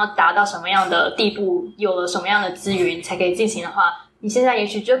己一定要达到什么样的地步，有了什么样的资源才可以进行的话，你现在也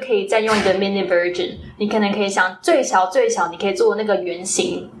许就可以再用一个 mini version， 你可能可以想最小你可以做那个原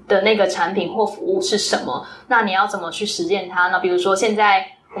型的那个产品或服务是什么，那你要怎么去实践它呢？比如说现在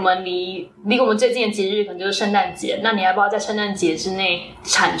我们离我们最近的节日可能就是圣诞节，那你要不要在圣诞节之内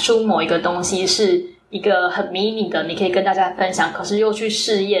产出某一个东西是一个很迷你的，你可以跟大家分享，可是又去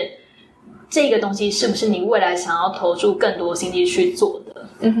试验这个东西是不是你未来想要投注更多心力去做的。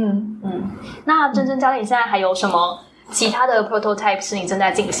那珍珍教练，你现在还有什么其他的 prototype 是你正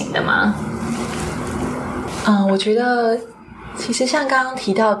在进行的吗？我觉得其实像刚刚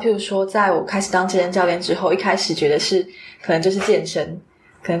提到的，譬如说在我开始当健身教练之后，一开始觉得是可能就是健身，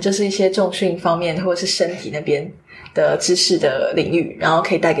可能就是一些重训方面或者是身体那边的知识的领域，然后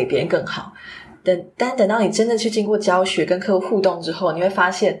可以带给别人更好。但等到你真的去经过教学跟客户互动之后，你会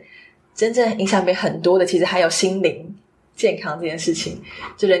发现真正影响别人很多的其实还有心灵健康这件事情，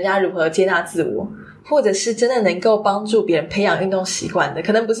就人家如何接纳自我，或者是真的能够帮助别人培养运动习惯的，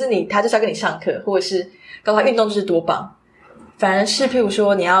可能不是他就是要跟你上课，或者是告诉他运动就是多棒，反而是譬如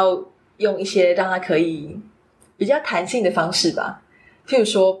说你要用一些让他可以比较弹性的方式吧，譬如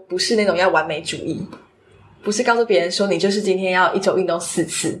说不是那种要完美主义，不是告诉别人说你就是今天要一周运动4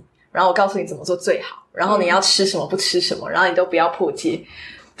次，然后我告诉你怎么做最好，然后你要吃什么不吃什么，然后你都不要破戒，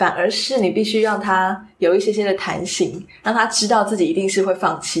反而是你必须让他有一些些的弹性，让他知道自己一定是会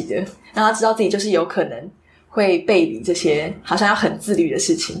放弃的，让他知道自己就是有可能会背离这些好像要很自律的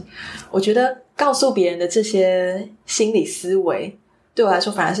事情。我觉得告诉别人的这些心理思维对我来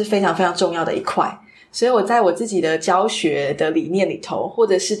说反而是非常非常重要的一块，所以我在我自己的教学的理念里头，或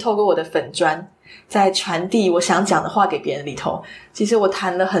者是透过我的粉专在传递我想讲的话给别人里头，其实我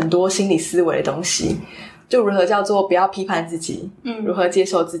谈了很多心理思维的东西，就如何叫做不要批判自己，如何接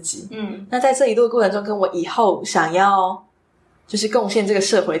受自己。那在这一路的过程中，跟我以后想要就是贡献这个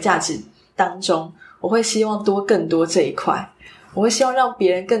社会价值当中，我会希望更多这一块，我会希望让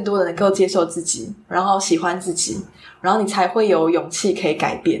别人更多的能够接受自己，然后喜欢自己，然后你才会有勇气可以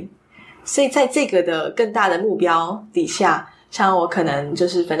改变。所以在这个的更大的目标底下，像我可能就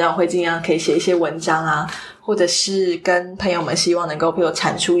是反正我会尽量可以写一些文章啊，或者是跟朋友们希望能够比如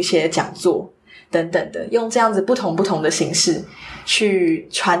产出一些讲座等等的，用这样子不同的形式去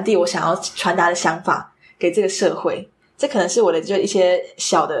传递我想要传达的想法给这个社会。这可能是我的就一些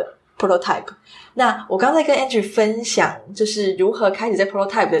小的 prototype。那我刚才跟 Andrew 分享就是如何开始在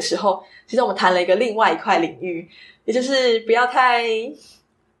prototype 的时候，其实我们谈了另外一块领域，也就是不要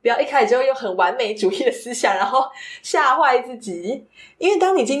一开始就用很完美主义的思想然后吓坏自己。因为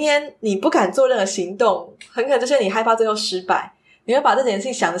当你今天你不敢做任何行动，很可能就是你害怕最后失败，你会把这件事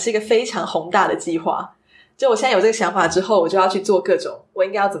情想的是一个非常宏大的计划。就我现在有这个想法之后，我就要去做各种我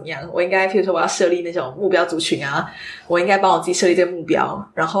应该要怎么样，我应该譬如说我要设立那种目标族群啊，我应该帮我自己设立这个目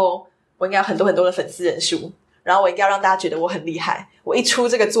标，然后我应该有很多的粉丝人数，然后我应该要让大家觉得我很厉害，我一出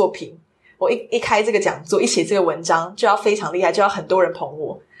这个作品，我一开这个讲座，一写这个文章就要非常厉害，就要很多人捧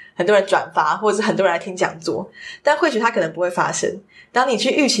我，很多人转发，或者是很多人来听讲座。但或许它可能不会发生，当你去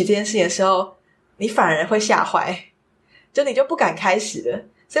预期这件事情的时候，你反而会吓坏，就你就不敢开始了。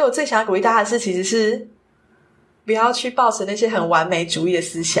所以我最想要鼓励大家的是，其实是不要去抱持那些很完美主义的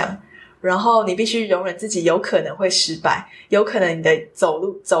思想，然后你必须容忍自己有可能会失败，有可能你的走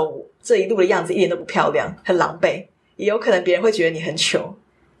这一路的样子一点都不漂亮，很狼狈，也有可能别人会觉得你很糗。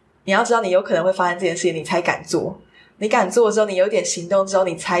你要知道你有可能会发生这件事情，你才敢做，你敢做之后，你有点行动之后，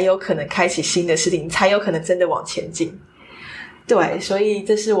你才有可能开启新的事情，你才有可能真的往前进。对，所以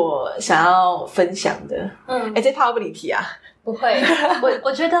这是我想要分享的。这怕会不离题啊？不会，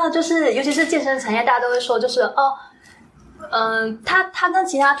我觉得就是尤其是健身产业，大家都会说就是他跟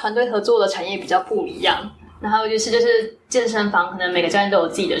其他团队合作的产业比较不一样。然后就是健身房可能每个教练都有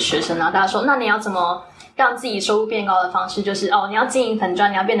自己的学生，然后大家说那你要怎么让自己收入变高的方式，就是你要经营粉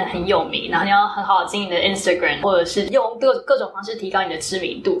专，你要变得很有名，然后你要很好的经营你的 Instagram， 或者是用各种方式提高你的知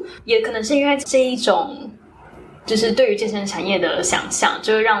名度。也可能是因为这一种就是对于健身产业的想象，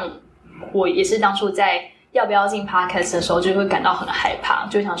就是让我也是当初在要不要进 podcast 的时候就会感到很害怕，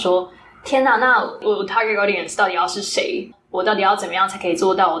就想说天哪，那我 target audience 到底要是谁，我到底要怎么样才可以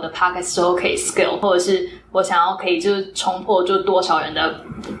做到我的 podcast 之后可以 scale， 或者是我想要可以就是冲破就多少人的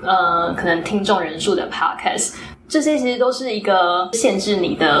可能听众人数的 podcast， 这些其实都是一个限制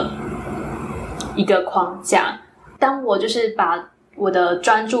你的一个框架。当我就是把我的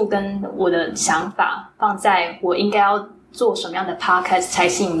专注跟我的想法放在我应该要做什么样的 podcast 才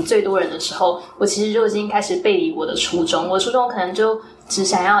吸引最多人的时候，我其实就已经开始背离我的初衷。我的初衷可能就只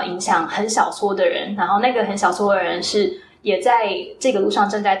想要影响很小撮的人，然后那个很小撮的人是也在这个路上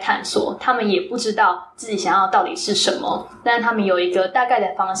正在探索，他们也不知道自己想要到底是什么，但是他们有一个大概的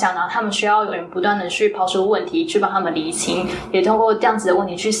方向，然后他们需要有人不断的去抛出问题去帮他们厘清，也通过这样子的问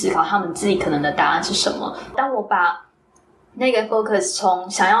题去思考他们自己可能的答案是什么。当我把那个 focus 从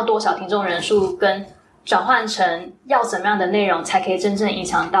想要多少听众人数跟转换成要怎么样的内容才可以真正影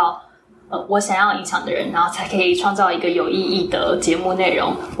响到我想要影响的人，然后才可以创造一个有意义的节目内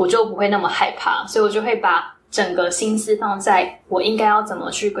容，我就不会那么害怕，所以我就会把整个心思放在我应该要怎么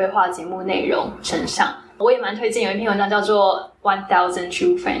去规划节目内容身上。我也蛮推荐有一篇文章叫做 1000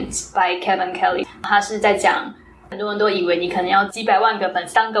 True Friends by Kevin Kelly， 他是在讲很多人都以为你可能要几百万个粉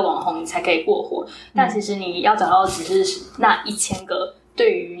丝当个网红你才可以过活，但其实你要找到只是那1000个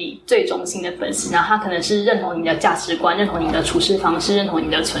对于你最忠心的粉丝，然后他可能是认同你的价值观，认同你的处事方式，认同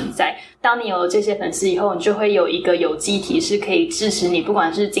你的存在。当你有这些粉丝以后，你就会有一个有机体是可以支持你，不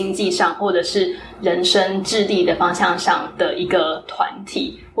管是经济上或者是人生智力的方向上的一个团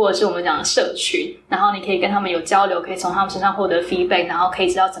体，或者是我们讲的社群，然后你可以跟他们有交流，可以从他们身上获得 feedback， 然后可以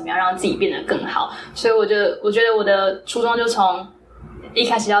知道怎么样让自己变得更好。所以我觉得我的初衷就从一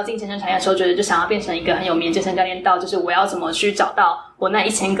开始要进健身产业的时候，觉得就想要变成一个很有名的健身教练，到就是我要怎么去找到我那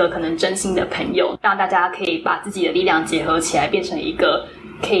1000个可能真心的朋友，让大家可以把自己的力量结合起来，变成一个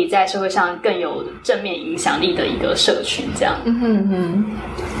可以在社会上更有正面影响力的一个社群，这样。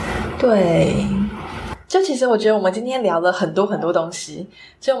对。就其实我觉得我们今天聊了很多很多东西，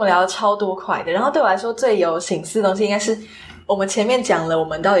所以我们聊了超多块的。然后对我来说最有省思的东西，应该是我们前面讲了我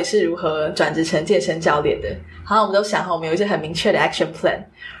们到底是如何转职成健身教练的。好像我们都想好我们有一些很明确的 action plan，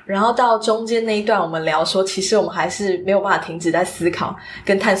 然后到中间那一段我们聊说其实我们还是没有办法停止在思考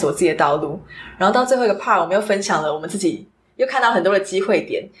跟探索自己的道路，然后到最后一个 part 我们又分享了我们自己又看到很多的机会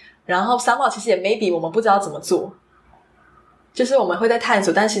点，然后 somehow 其实也 maybe 我们不知道怎么做，就是我们会在探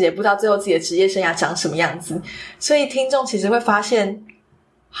索，但其实也不知道最后自己的职业生涯长什么样子。所以听众其实会发现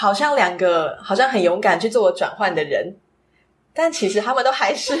好像2个好像很勇敢去做转换的人，但其实他们都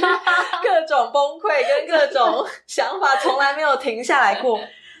还是各种崩溃跟各种想法从来没有停下来过，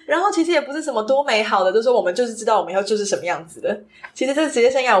然后其实也不是什么多美好的，就是说我们就是知道我们以后就是什么样子的。其实这个职业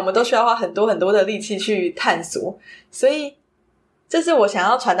生涯我们都需要花很多很多的力气去探索，所以这是我想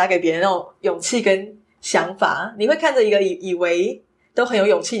要传达给别人那种勇气跟想法。你会看着一个以为都很有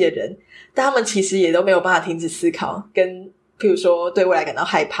勇气的人，但他们其实也都没有办法停止思考，跟譬如说对未来感到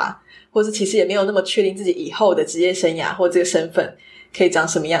害怕，或是其实也没有那么确定自己以后的职业生涯或这个身份可以长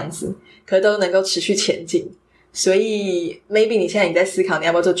什么样子，可是都能够持续前进。所以 maybe 你现在在思考你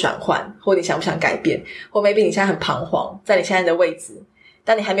要不要做转换，或你想不想改变，或 maybe 你现在很彷徨在你现在的位置，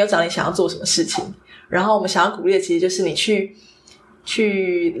但你还没有找到你想要做什么事情。然后我们想要鼓励的其实就是你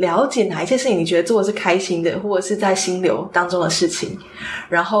去了解哪一些事情你觉得做的是开心的，或者是在心流当中的事情，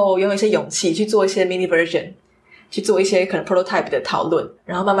然后拥有一些勇气去做一些 mini version， 去做一些可能 prototype 的讨论，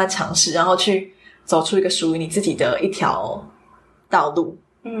然后慢慢尝试，然后去走出一个属于你自己的一条道路。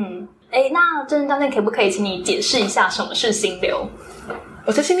那郑教练可不可以请你解释一下什么是心流？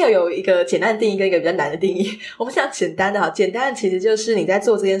我觉得心流有一个简单的定义跟一个比较难的定义。我们讲简单的好，简单的其实就是你在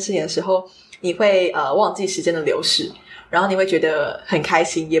做这件事情的时候，你会忘记时间的流逝，然后你会觉得很开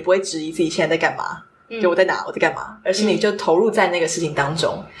心，也不会质疑自己现在在干嘛，就我在哪，我在干嘛，而是你就投入在那个事情当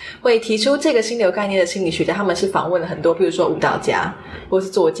中。会提出这个心流概念的心理学家，他们是访问了很多比如说舞蹈家或是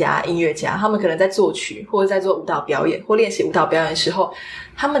作家音乐家，他们可能在作曲或者在做舞蹈表演或练习舞蹈表演的时候，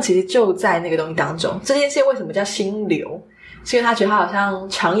他们其实就在那个东西当中。这件事为什么叫心流，是因为他觉得他好像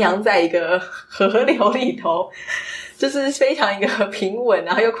徜徉在一个河流里头，就是非常一个平稳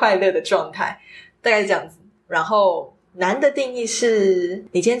然后又快乐的状态，大概是这样子。然后难的定义是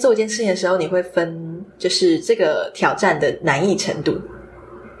你今天做一件事情的时候，你会分就是这个挑战的难易程度，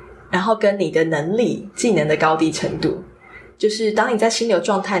然后跟你的能力技能的高低程度。就是当你在心流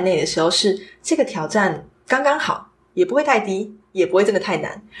状态内的时候，是这个挑战刚刚好，也不会太低，也不会真的太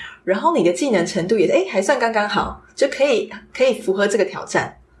难，然后你的技能程度也是还算刚刚好，就可以符合这个挑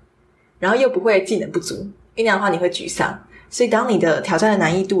战，然后又不会技能不足，因为那样的话你会沮丧。所以当你的挑战的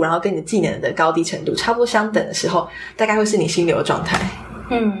难易度然后跟你的技能的高低程度差不多相等的时候，大概会是你心流的状态。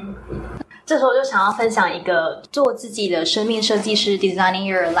这时候就想要分享一个做自己的生命设计师 Designing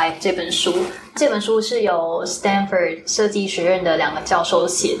Your Life 这本书。这本书是由 Stanford 设计学院的2个教授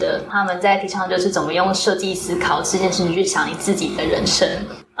写的，他们在提倡就是怎么用设计思考这件事情去想你自己的人生。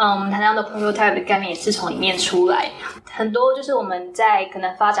谈到的 prototype 的概念也是从里面出来。很多就是我们在可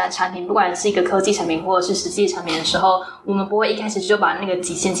能发展产品，不管是一个科技产品或者是实际产品的时候，我们不会一开始就把那个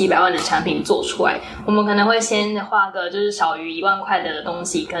几千几百万的产品做出来，我们可能会先画个就是少于1万块的东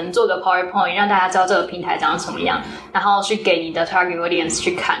西，可能做个 PowerPoint 让大家知道这个平台长什么样，然后去给你的 target audience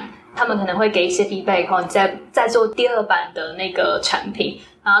去看，他们可能会给一些 feedback 以后，你再做第2版的那个产品，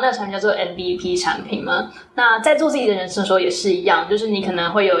然后那个产品叫做 MVP 产品嘛。那在做自己的人生的时候也是一样，就是你可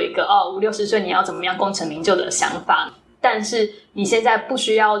能会有一个50-60岁你要怎么样功成名就的想法，但是你现在不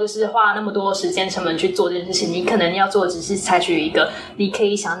需要就是花那么多时间成本去做这件事情，你可能要做只是采取一个你可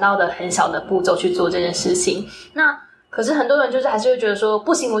以想到的很小的步骤去做这件事情。那可是很多人就是还是会觉得说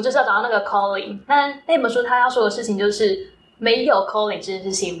不行，我就是要找到那个 calling。但那本书他要说的事情就是没有 calling 这件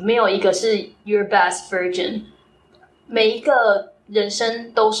事情，没有一个是 your best version， 每一个人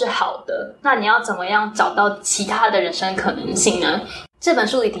生都是好的，那你要怎么样找到其他的人生可能性呢？这本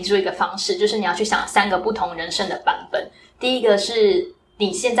书里提出一个方式，就是你要去想3个不同人生的版本。第一个是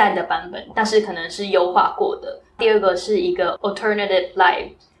你现在的版本，但是可能是优化过的。第二个是一个 alternative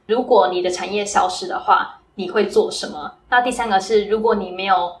life， 如果你的产业消失的话，你会做什么？那第3个是如果你没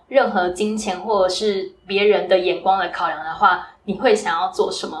有任何金钱或者是别人的眼光的考量的话，你会想要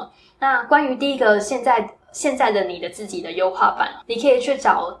做什么？那关于第一个现在的你的自己的优化版，你可以去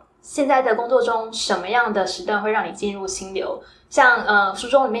找现在的工作中什么样的时段会让你进入心流。像书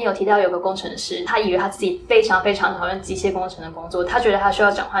中里面有提到有个工程师，他以为他自己非常非常讨厌机械工程的工作，他觉得他需要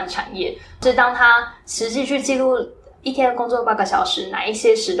转换产业。是当他实际去记录一天工作8个小时，哪一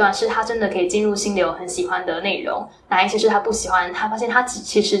些时段是他真的可以进入心流很喜欢的内容，哪一些是他不喜欢，他发现他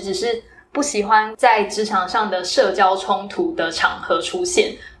其实只是不喜欢在职场上的社交冲突的场合出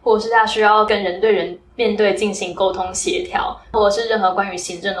现，或者是他需要跟人对人面对进行沟通协调，或者是任何关于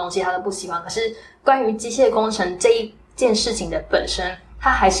行政东西他都不喜欢。可是关于机械工程这一件事情的本身，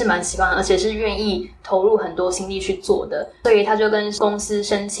他还是蛮喜欢的，而且是愿意投入很多心力去做的。所以他就跟公司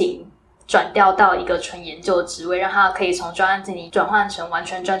申请转调到一个纯研究的职位，让他可以从专案经理转换成完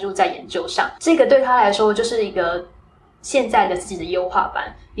全专注在研究上。这个对他来说就是一个现在的自己的优化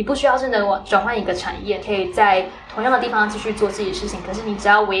版。你不需要真的转换一个产业，可以在同样的地方继续做自己的事情，可是你只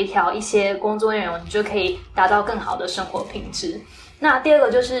要微调一些工作内容，你就可以达到更好的生活品质。那第二个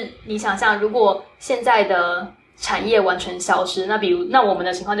就是你想象，如果现在的产业完全消失，那我们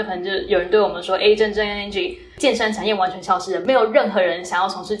的情况就可能就有人对我们说珍珍 Angie 健身产业完全消失了，没有任何人想要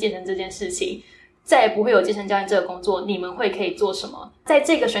从事健身这件事情，再也不会有健身教练这个工作，你们会可以做什么？在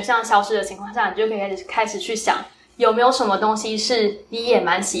这个选项消失的情况下，你就可以开始去想有没有什么东西是你也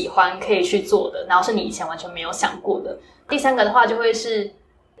蛮喜欢可以去做的，然后是你以前完全没有想过的。第3个的话就会是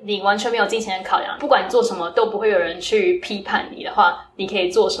你完全没有金钱的考量，不管你做什么都不会有人去批判你的话，你可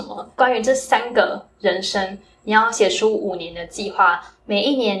以做什么？关于这3个人生，你要写出5年的计划，每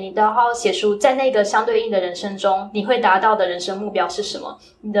一年你都要写出在那个相对应的人生中你会达到的人生目标是什么。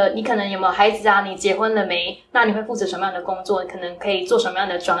你可能有没有孩子啊，你结婚了没，那你会负责什么样的工作，可能可以做什么样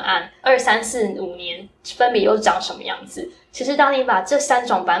的专案，2、3、4、5年分别又长什么样子。其实当你把这3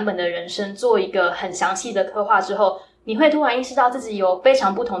种版本的人生做一个很详细的刻画之后，你会突然意识到自己有非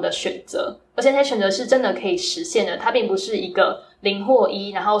常不同的选择，而且那些选择是真的可以实现的。它并不是一个0或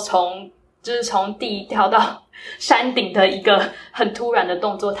1，然后从地跳到山顶的一个很突然的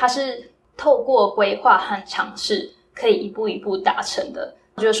动作，它是透过规划和尝试可以一步一步达成的。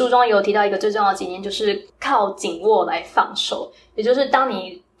我觉得书中有提到一个最重要的经验，就是靠紧握来放手。也就是当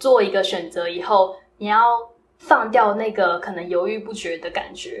你做一个选择以后，你要放掉那个可能犹豫不决的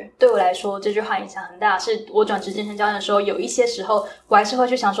感觉。对我来说这句话影响很大，是我转职健身教练的时候，有一些时候我还是会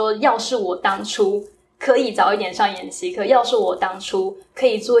去想说，要是我当初可以早一点上研习课，要是我当初可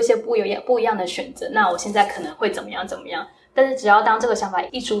以做一些不一样的选择，那我现在可能会怎么样。但是只要当这个想法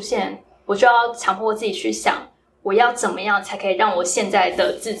一出现，我就要强迫自己去想，我要怎么样才可以让我现在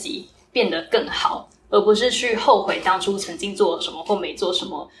的自己变得更好，而不是去后悔当初曾经做了什么或没做什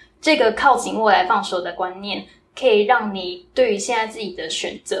么。这个靠紧握来放手的观念，可以让你对于现在自己的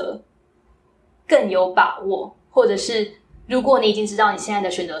选择更有把握，或者是如果你已经知道你现在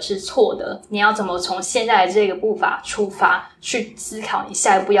的选择是错的，你要怎么从现在的这个步伐出发，去思考你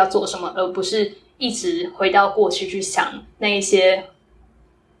下一步要做什么，而不是一直回到过去去想那一些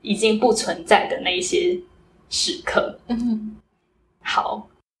已经不存在的那一些时刻。好，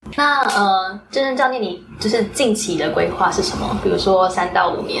那真正教练，你就是近期的规划是什么？比如说3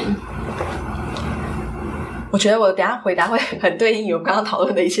到5年。我觉得我等一下回答会很对应于我们刚刚讨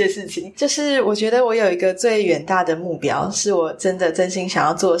论的一些事情。就是我觉得我有一个最远大的目标，是我真心想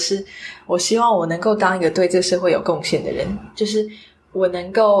要做的是，我希望我能够当一个对这个社会有贡献的人，就是我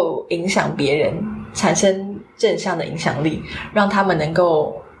能够影响别人，产生正向的影响力，让他们能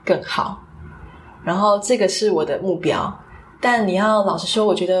够更好。然后这个是我的目标。但你要老实说，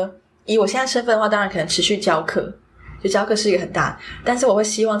我觉得以我现在身份的话，当然可能持续教课，就教课是一个很大，但是我会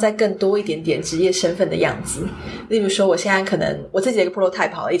希望再更多一点点职业身份的样子。例如说我现在可能我自己的一个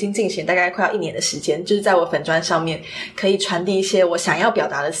prototype 好了，已经进行大概快要1年的时间，就是在我粉专上面可以传递一些我想要表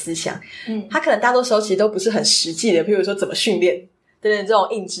达的思想。它可能大多时候其实都不是很实际的，譬如说怎么训练等等这种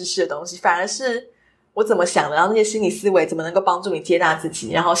硬知识的东西，反而是我怎么想的，然后那些心理思维怎么能够帮助你接纳自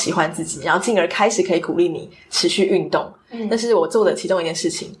己，然后喜欢自己，然后进而开始可以鼓励你持续运动。那是我做的其中一件事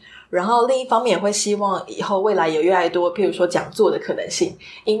情。然后另一方面也会希望以后未来有越来越多譬如说讲座的可能性，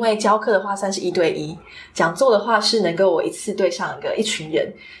因为教课的话算是1对1，讲座的话是能够我一次对上一群人，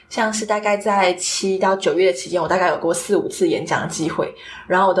像是大概在7到9月的期间，我大概有过4、5次演讲的机会，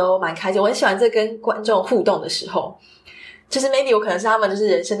然后我都蛮开心，我很喜欢这跟观众互动的时候。就是 maybe 我可能是他们就是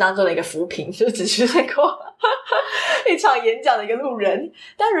人生当中的一个浮萍，就是只是在过一场演讲的一个路人，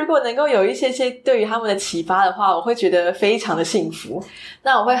但如果能够有一些对于他们的启发的话，我会觉得非常的幸福。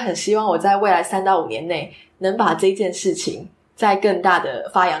那我会很希望我在未来3到5年内能把这件事情再更大的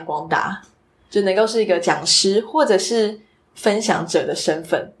发扬光大，就能够是一个讲师或者是分享者的身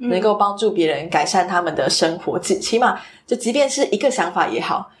份，能够帮助别人改善他们的生活，起码就即便是一个想法也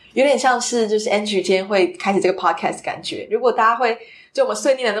好，有点像是就是 Angie 今天会开始这个 podcast 感觉，如果大家会就我们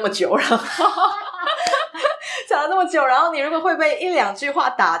碎念了那么久，然后讲了那么久，然后你如果会被1-2句话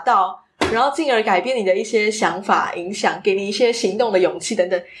打到，然后进而改变你的一些想法，影响给你一些行动的勇气等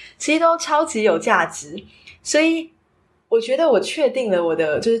等，其实都超级有价值。所以我觉得我确定了我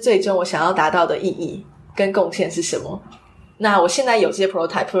的就是最终我想要达到的意义跟贡献是什么。那我现在有这些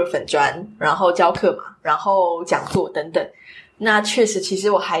prototype 粉专，然后教课嘛，然后讲座等等，那确实其实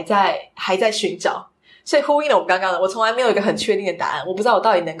我还在寻找，所以呼应了我们刚刚的，我从来没有一个很确定的答案，我不知道我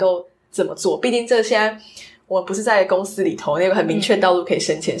到底能够怎么做，毕竟这现在我们不是在公司里头那个很明确道路可以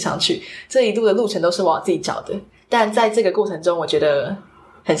升迁上去，这一路的路程都是我自己找的，但在这个过程中我觉得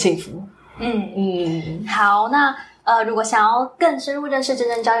很幸福。好，那如果想要更深入认识珍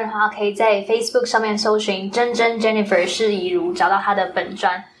珍教练的话，可以在 Facebook 上面搜寻珍珍 Jennifer 释怡如，找到她的本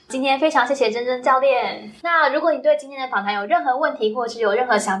专。今天非常谢谢珍珍教练。那如果你对今天的访谈有任何问题，或是有任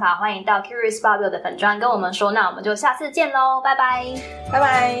何想法，欢迎到 Curious Barbell 的粉专跟我们说。那我们就下次见咯，拜拜，拜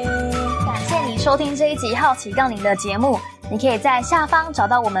拜。感谢你收听这一集好奇杠铃的节目，你可以在下方找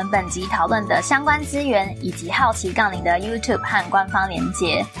到我们本集讨论的相关资源，以及好奇杠铃的 YouTube 和官方连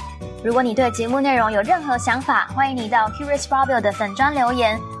结。如果你对节目内容有任何想法，欢迎你到 Curious Barbell 的粉专留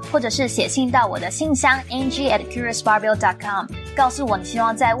言，或者是写信到我的信箱 angie@curiousbarbell.com， 告诉我你希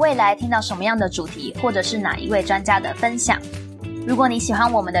望在未来听到什么样的主题，或者是哪一位专家的分享。如果你喜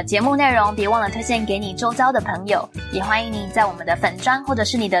欢我们的节目内容，别忘了推荐给你周遭的朋友，也欢迎你在我们的粉专或者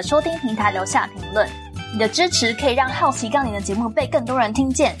是你的收听平台留下评论。你的支持可以让好奇杠铃的节目被更多人听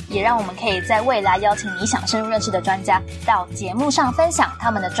见，也让我们可以在未来邀请你想深入认识的专家到节目上分享他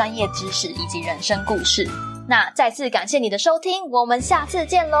们的专业知识以及人生故事。那再次感谢你的收听，我们下次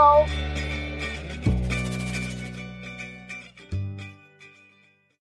见咯。